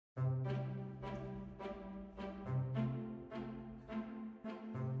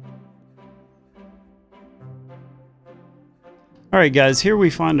Alright guys, here we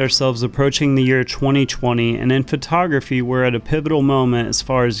find ourselves approaching the year 2020, and in photography we're at a pivotal moment as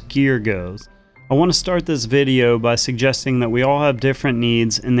far as gear goes. I want to start this video by suggesting that we all have different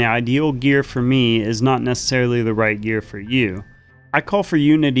needs, and the ideal gear for me is not necessarily the right gear for you. I call for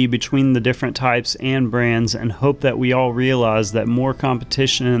unity between the different types and brands and hope that we all realize that more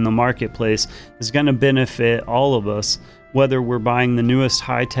competition in the marketplace is going to benefit all of us, whether we're buying the newest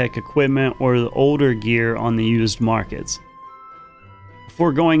high-tech equipment or the older gear on the used markets.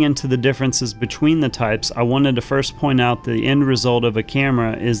 Before going into the differences between the types, I wanted to first point out the end result of a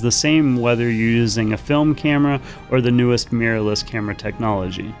camera is the same whether you're using a film camera or the newest mirrorless camera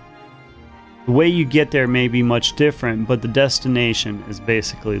technology. The way you get there may be much different, but the destination is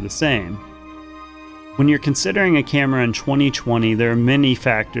basically the same. When you're considering a camera in 2020, there are many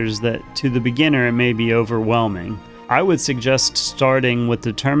factors that to the beginner it may be overwhelming. I would suggest starting with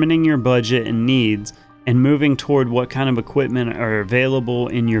determining your budget and needs, and moving toward what kind of equipment are available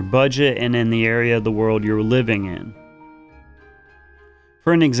in your budget and in the area of the world you're living in.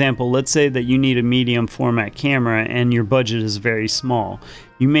 For an example, let's say that you need a medium format camera and your budget is very small.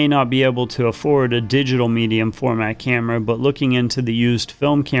 You may not be able to afford a digital medium format camera, but looking into the used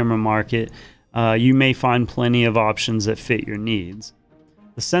film camera market, you may find plenty of options that fit your needs.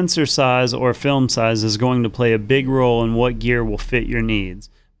 The sensor size or film size is going to play a big role in what gear will fit your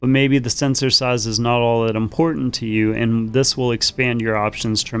needs. But maybe the sensor size is not all that important to you, and this will expand your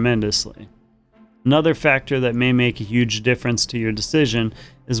options tremendously. Another factor that may make a huge difference to your decision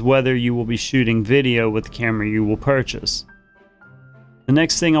is whether you will be shooting video with the camera you will purchase. The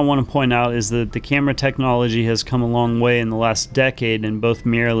next thing I want to point out is that the camera technology has come a long way in the last decade in both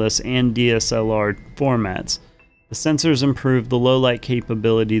mirrorless and DSLR formats. The sensors improved the low light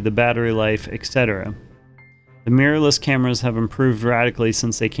capability, the battery life, etc. The mirrorless cameras have improved radically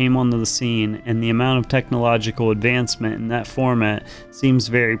since they came onto the scene, and the amount of technological advancement in that format seems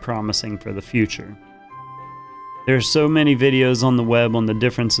very promising for the future. There are so many videos on the web on the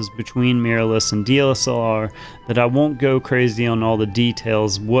differences between mirrorless and DSLR that I won't go crazy on all the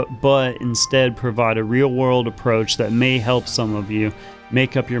details, but instead provide a real-world approach that may help some of you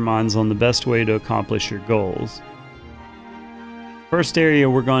make up your minds on the best way to accomplish your goals. First area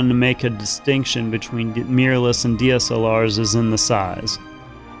we're going to make a distinction between mirrorless and DSLRs is in the size.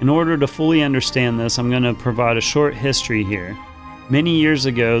 In order to fully understand this, I'm going to provide a short history here. Many years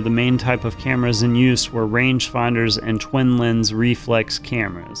ago, the main type of cameras in use were rangefinders and twin-lens reflex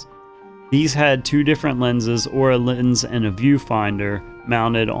cameras. These had two different lenses or a lens and a viewfinder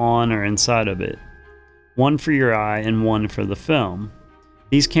mounted on or inside of it. One for your eye and one for the film.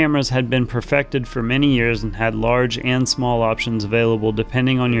 These cameras had been perfected for many years and had large and small options available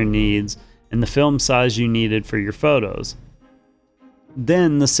depending on your needs and the film size you needed for your photos.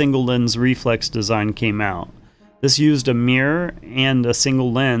 Then the single lens reflex design came out. This used a mirror and a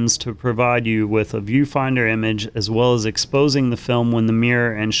single lens to provide you with a viewfinder image as well as exposing the film when the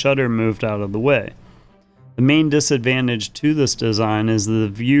mirror and shutter moved out of the way. The main disadvantage to this design is the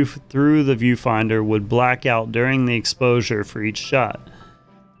view through the viewfinder would black out during the exposure for each shot.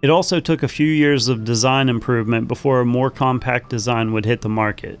 It also took a few years of design improvement before a more compact design would hit the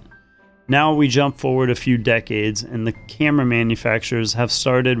market. Now we jump forward a few decades and the camera manufacturers have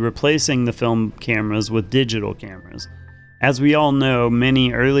started replacing the film cameras with digital cameras. As we all know,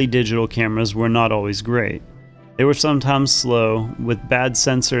 many early digital cameras were not always great. They were sometimes slow, with bad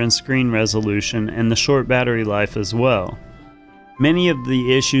sensor and screen resolution, and the short battery life as well. Many of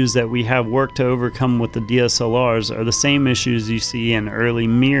the issues that we have worked to overcome with the DSLRs are the same issues you see in early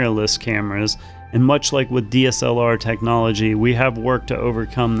mirrorless cameras, and much like with DSLR technology, we have worked to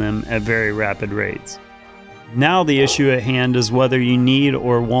overcome them at very rapid rates. Now the issue at hand is whether you need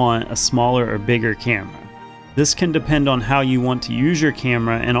or want a smaller or bigger camera. This can depend on how you want to use your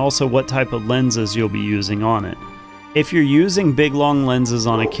camera and also what type of lenses you'll be using on it. If you're using big long lenses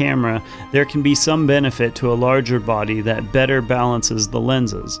on a camera, there can be some benefit to a larger body that better balances the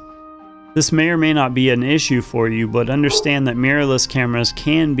lenses. This may or may not be an issue for you, but understand that mirrorless cameras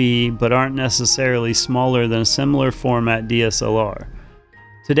can be, but aren't necessarily smaller than a similar format DSLR.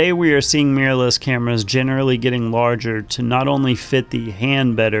 Today we are seeing mirrorless cameras generally getting larger to not only fit the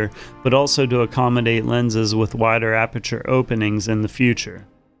hand better, but also to accommodate lenses with wider aperture openings in the future.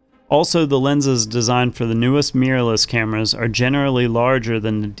 Also, the lenses designed for the newest mirrorless cameras are generally larger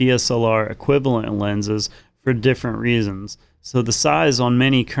than the DSLR equivalent lenses for different reasons, so the size on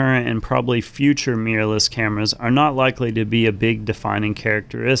many current and probably future mirrorless cameras are not likely to be a big defining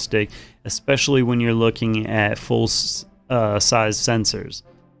characteristic, especially when you're looking at full size sensors.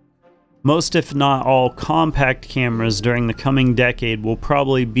 Most, if not all, compact cameras during the coming decade will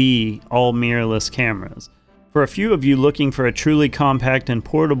probably be all mirrorless cameras. For a few of you looking for a truly compact and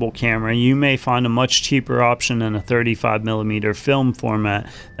portable camera, you may find a much cheaper option in a 35mm film format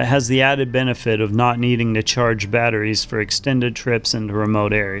that has the added benefit of not needing to charge batteries for extended trips into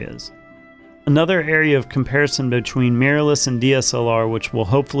remote areas. Another area of comparison between mirrorless and DSLR, which will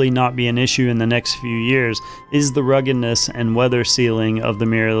hopefully not be an issue in the next few years, is the ruggedness and weather sealing of the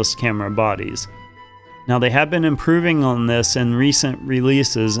mirrorless camera bodies. Now, they have been improving on this in recent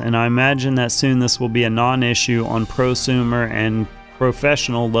releases, and I imagine that soon this will be a non-issue on prosumer and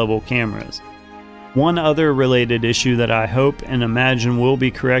professional level cameras. One other related issue that I hope and imagine will be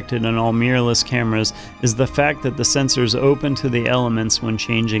corrected in all mirrorless cameras is the fact that the sensors open to the elements when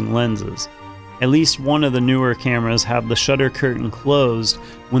changing lenses. At least one of the newer cameras have the shutter curtain closed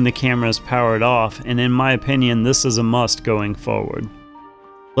when the camera is powered off, and in my opinion this is a must going forward.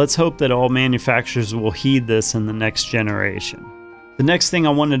 Let's hope that all manufacturers will heed this in the next generation. The next thing I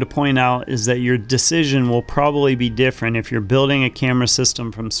wanted to point out is that your decision will probably be different if you're building a camera system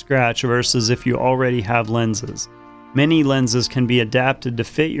from scratch versus if you already have lenses. Many lenses can be adapted to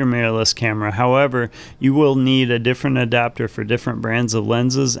fit your mirrorless camera, however, you will need a different adapter for different brands of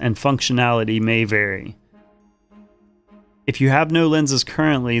lenses and functionality may vary. If you have no lenses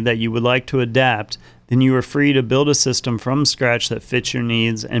currently that you would like to adapt, then you are free to build a system from scratch that fits your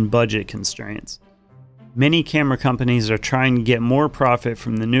needs and budget constraints. Many camera companies are trying to get more profit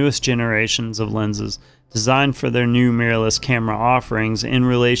from the newest generations of lenses designed for their new mirrorless camera offerings in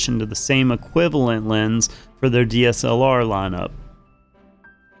relation to the same equivalent lens for their DSLR lineup.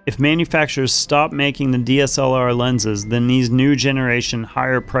 If manufacturers stop making the DSLR lenses, then these new generation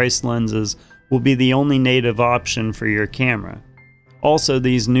higher priced lenses will be the only native option for your camera. Also,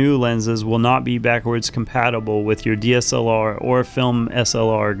 these new lenses will not be backwards compatible with your DSLR or film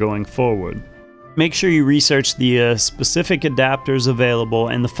SLR going forward. Make sure you research the specific adapters available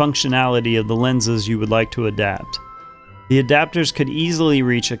and the functionality of the lenses you would like to adapt. The adapters could easily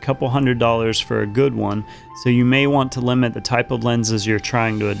reach a couple $100s for a good one, so you may want to limit the type of lenses you're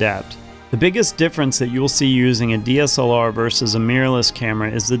trying to adapt. The biggest difference that you'll see using a DSLR versus a mirrorless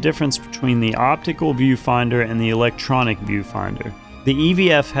camera is the difference between the optical viewfinder and the electronic viewfinder. The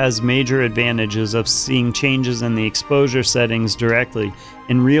EVF has major advantages of seeing changes in the exposure settings directly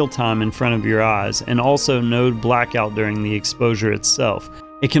in real time in front of your eyes, and also no blackout during the exposure itself.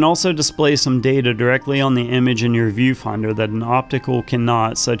 It can also display some data directly on the image in your viewfinder that an optical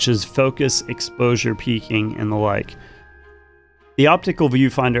cannot, such as focus, exposure peaking, and the like. The optical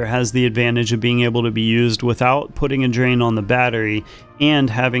viewfinder has the advantage of being able to be used without putting a drain on the battery and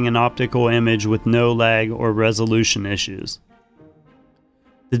having an optical image with no lag or resolution issues.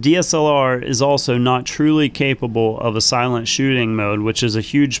 The DSLR is also not truly capable of a silent shooting mode, which is a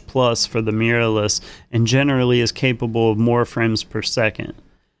huge plus for the mirrorless and generally is capable of more frames per second.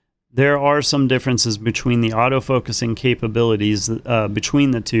 There are some differences between the autofocusing capabilities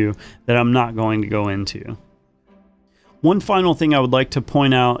between the two that I'm not going to go into. One final thing I would like to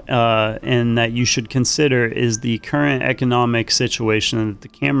point out and that you should consider is the current economic situation that the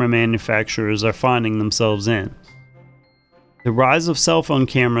camera manufacturers are finding themselves in. The rise of cell phone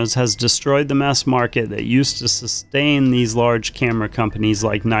cameras has destroyed the mass market that used to sustain these large camera companies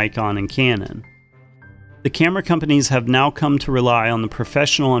like Nikon and Canon. The camera companies have now come to rely on the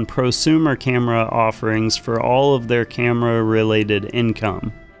professional and prosumer camera offerings for all of their camera-related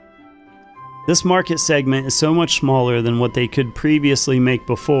income. This market segment is so much smaller than what they could previously make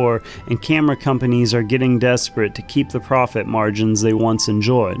before, and camera companies are getting desperate to keep the profit margins they once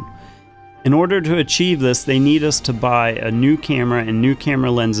enjoyed. In order to achieve this, they need us to buy a new camera and new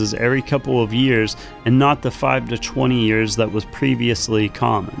camera lenses every couple of years and not the 5 to 20 years that was previously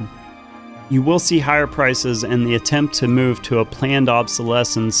common. You will see higher prices and the attempt to move to a planned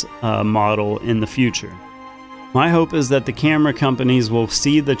obsolescence model in the future. My hope is that the camera companies will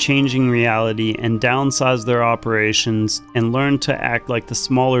see the changing reality and downsize their operations and learn to act like the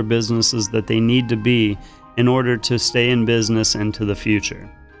smaller businesses that they need to be in order to stay in business into the future.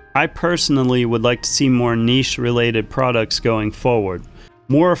 I personally would like to see more niche-related products going forward.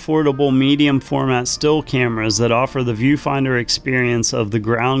 More affordable medium format still cameras that offer the viewfinder experience of the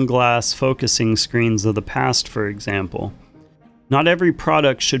ground glass focusing screens of the past, for example. Not every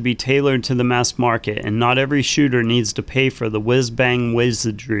product should be tailored to the mass market, and not every shooter needs to pay for the whiz-bang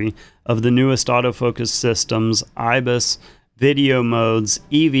wizardry of the newest autofocus systems, IBIS, video modes,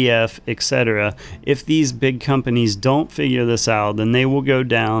 EVF, etc. If these big companies don't figure this out, then they will go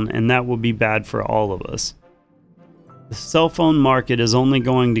down, and that will be bad for all of us. The cell phone market is only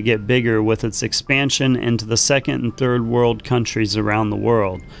going to get bigger with its expansion into the second and third world countries around the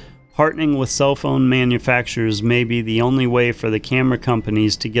world. Partnering with cell phone manufacturers may be the only way for the camera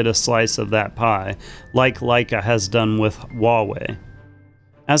companies to get a slice of that pie, like Leica has done with Huawei.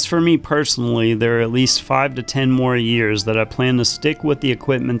 As for me personally, there are at least 5 to 10 more years that I plan to stick with the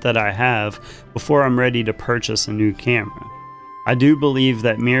equipment that I have before I'm ready to purchase a new camera. I do believe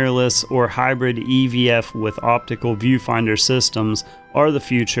that mirrorless or hybrid EVF with optical viewfinder systems are the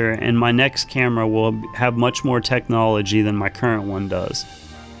future, and my next camera will have much more technology than my current one does.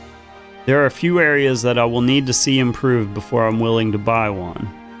 There are a few areas that I will need to see improved before I'm willing to buy one.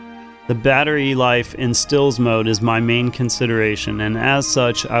 The battery life in stills mode is my main consideration, and as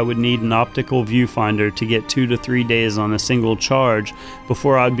such I would need an optical viewfinder to get 2 to 3 days on a single charge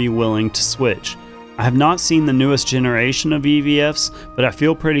before I'd be willing to switch. I have not seen the newest generation of EVFs, but I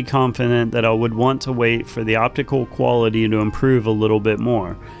feel pretty confident that I would want to wait for the optical quality to improve a little bit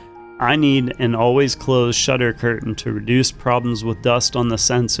more. I need an always closed shutter curtain to reduce problems with dust on the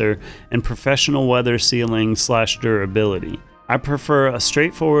sensor and professional weather sealing / durability. I prefer a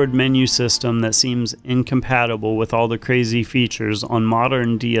straightforward menu system that seems incompatible with all the crazy features on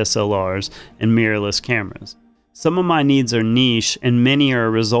modern DSLRs and mirrorless cameras. Some of my needs are niche, and many are a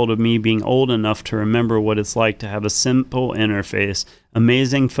result of me being old enough to remember what it's like to have a simple interface,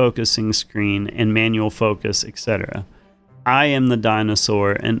 amazing focusing screen, and manual focus, etc. I am the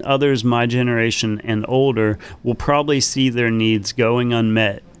dinosaur, and others my generation and older will probably see their needs going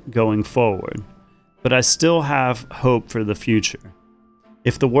unmet going forward. But I still have hope for the future.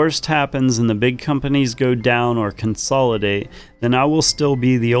 If the worst happens and the big companies go down or consolidate, then I will still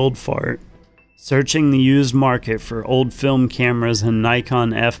be the old fart, searching the used market for old film cameras and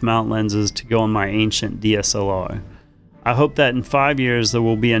Nikon f-mount lenses to go on my ancient DSLR. I hope that in 5 years there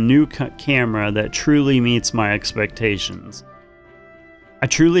will be a new camera that truly meets my expectations. I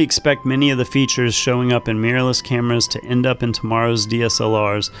truly expect many of the features showing up in mirrorless cameras to end up in tomorrow's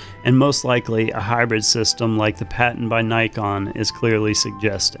DSLRs, and most likely a hybrid system like the patent by Nikon is clearly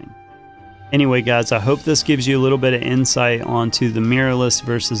suggesting. Anyway guys, I hope this gives you a little bit of insight onto the mirrorless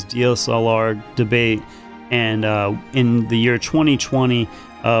versus DSLR debate, and in the year 2020,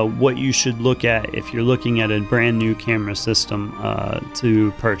 what you should look at if you're looking at a brand new camera system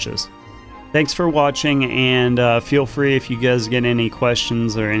to purchase. Thanks for watching, and feel free if you guys get any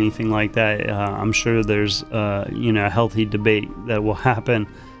questions or anything like that. I'm sure there's a healthy debate that will happen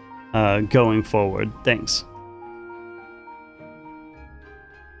going forward. Thanks.